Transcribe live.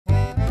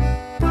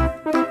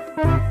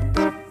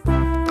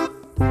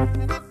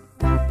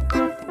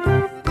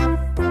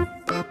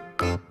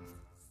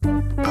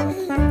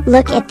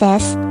Look at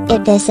this,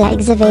 it is a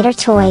excavator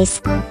toys.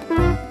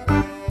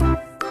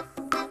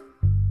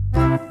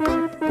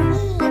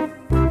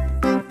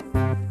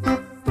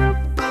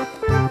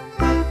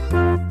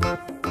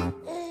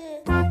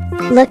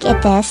 Look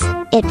at this,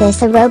 it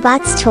is a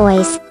robot's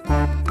toys.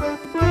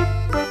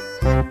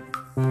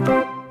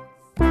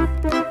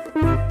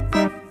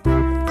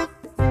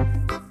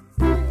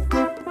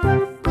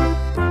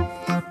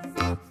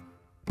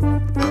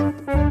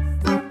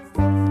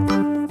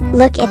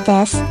 Look at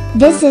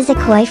this is a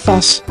koi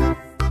fish.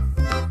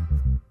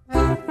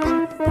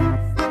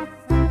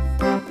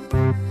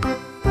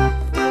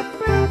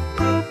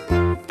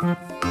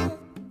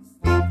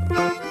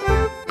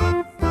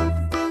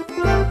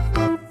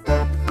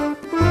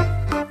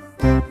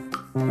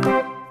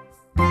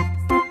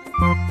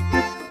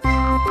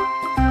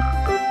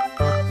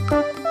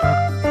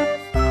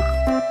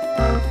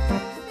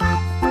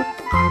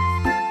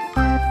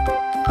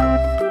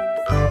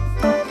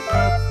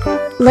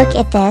 Look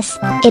at this,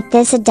 it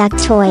is a duck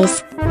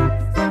toys.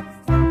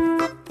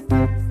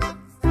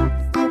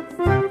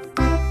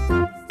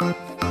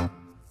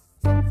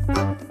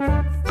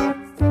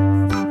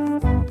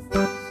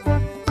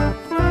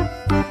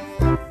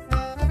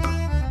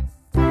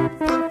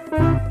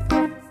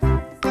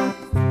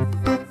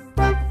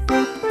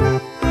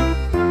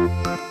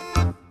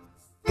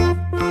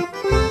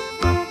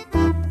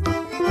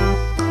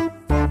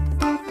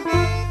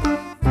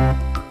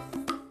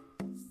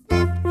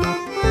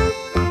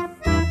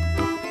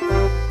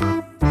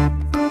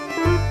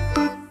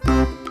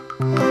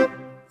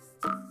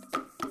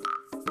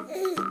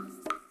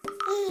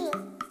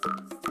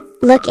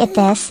 Look at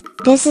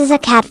this is a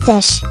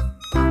catfish.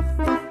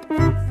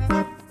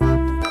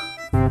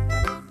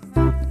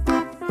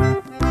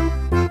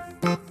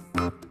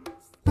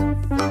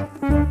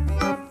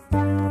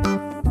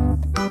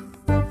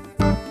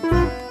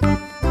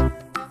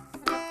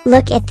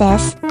 Look at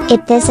this,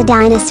 it is a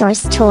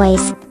dinosaur's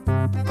toys.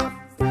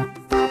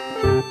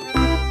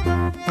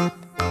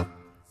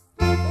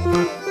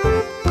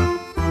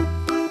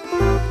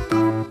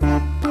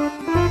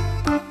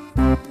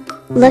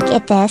 Look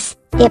at this,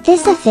 it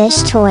is a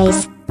fish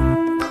toys.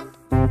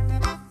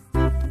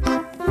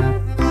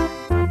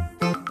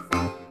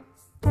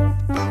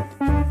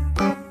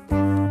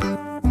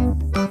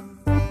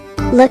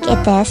 Look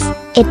at this,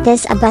 it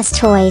is a bus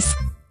toys.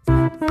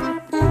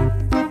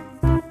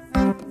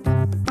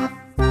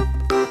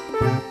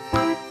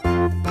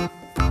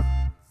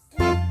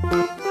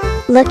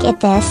 Look at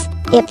this,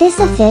 it is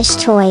a fish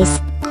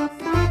toys.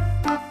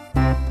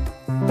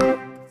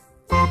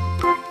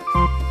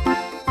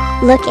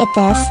 Look at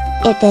this,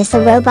 it is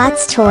a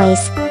robot's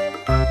toys.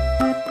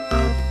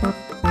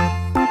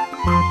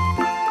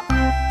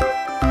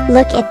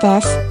 Look at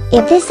this,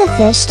 it is a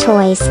fish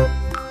toys.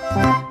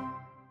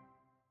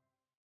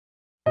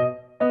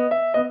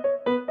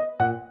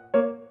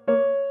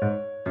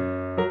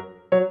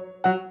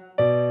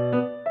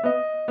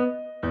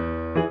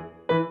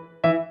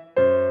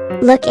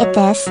 Look at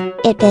this,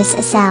 it is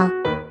a cell.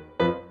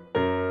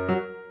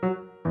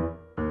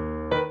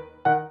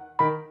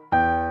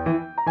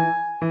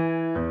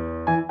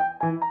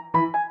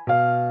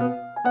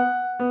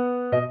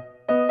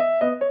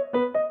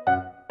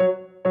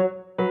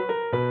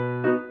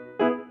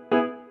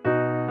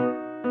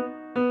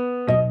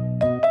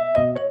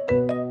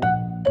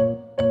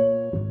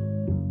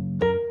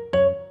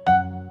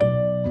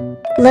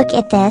 Look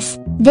at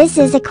this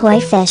is a koi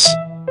fish.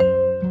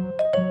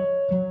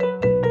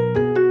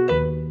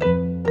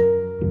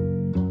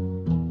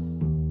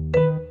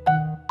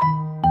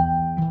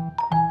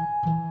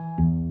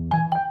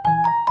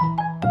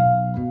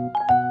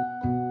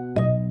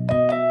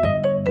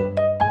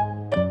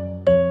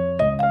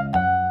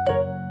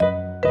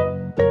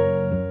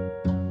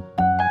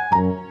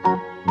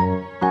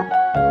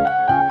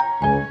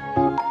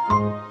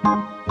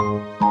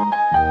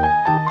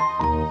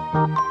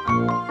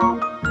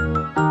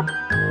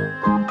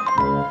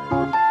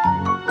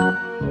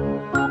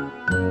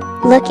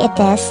 Look at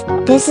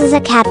this is a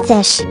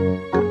catfish.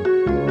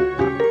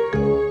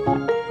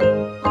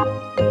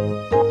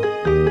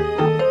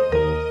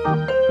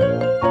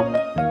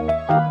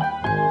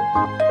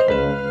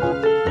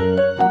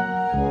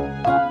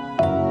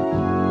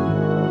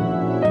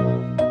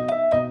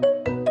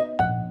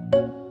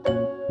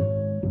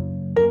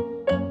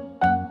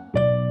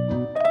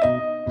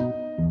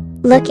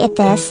 Look at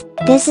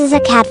this is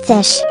a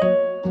catfish.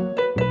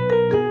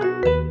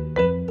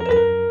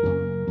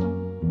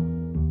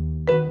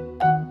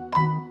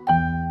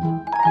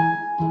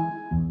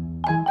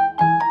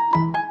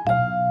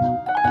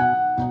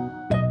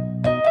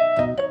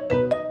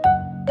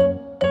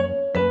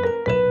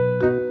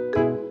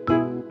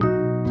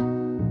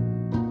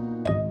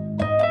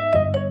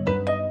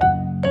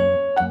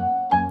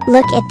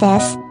 Look at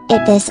this,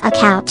 it is a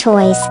cow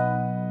toys.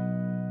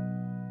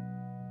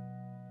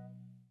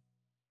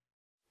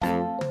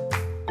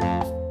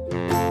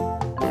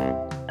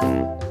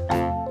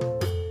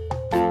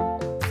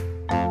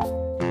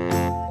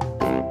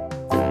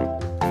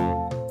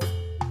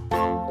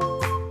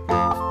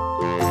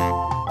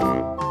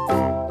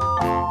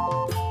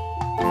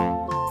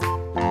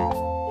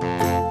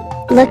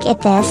 Look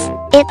at this,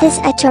 it is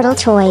a turtle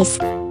toys.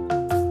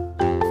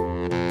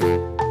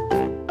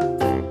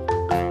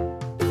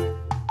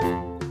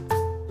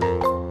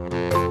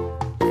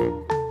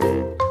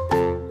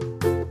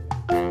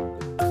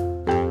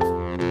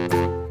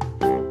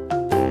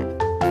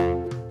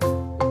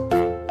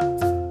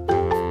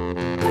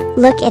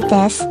 Look at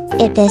this,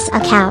 it is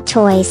a cow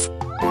toys.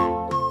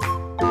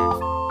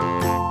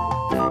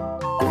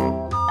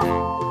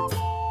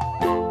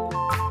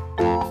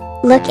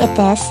 Look at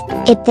this,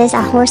 it is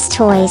a horse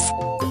toys.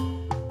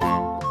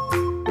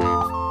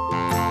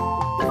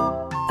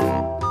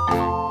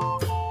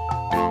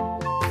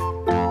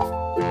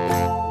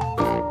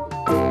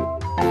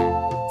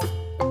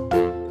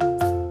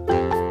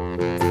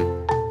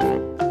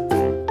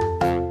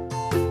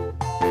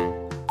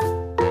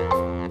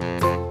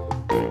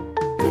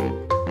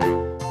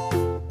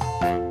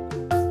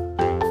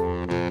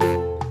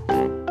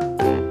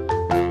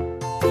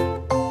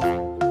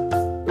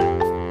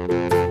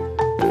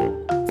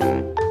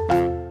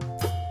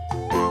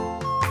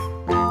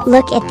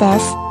 Look at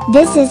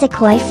this is a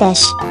koi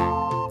fish.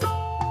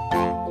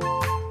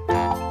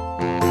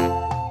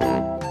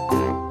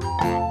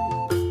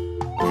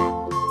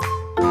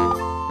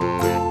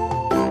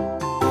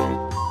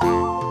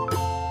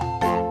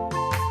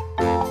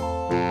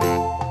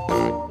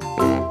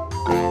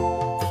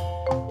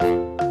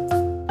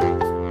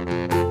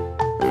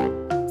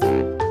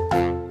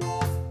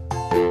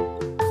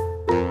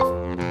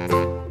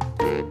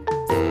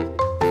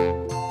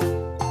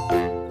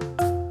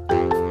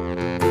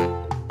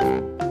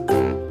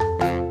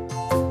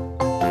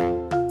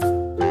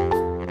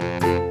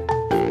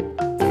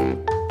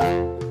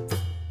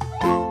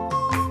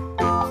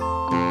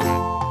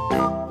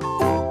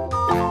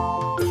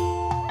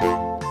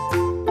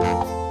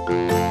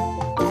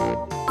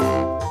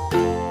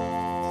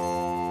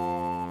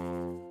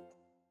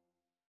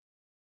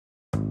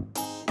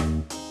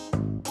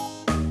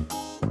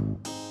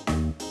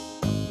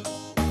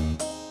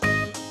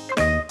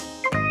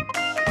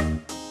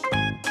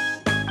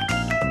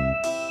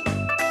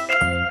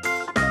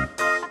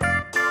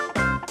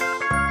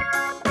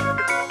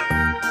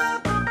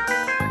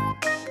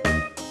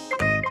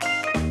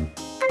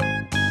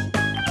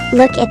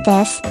 Look at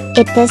this,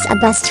 it is a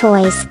bus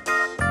toys.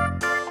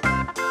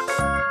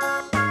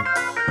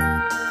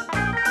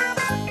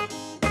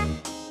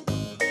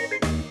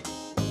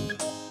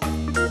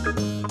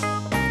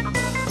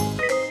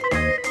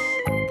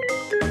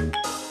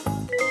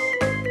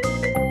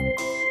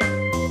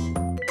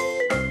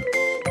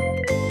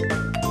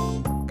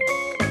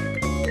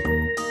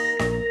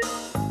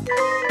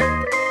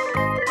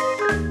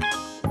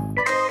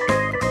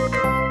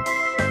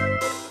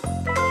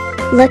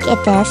 Look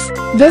at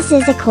this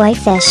is a koi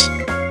fish.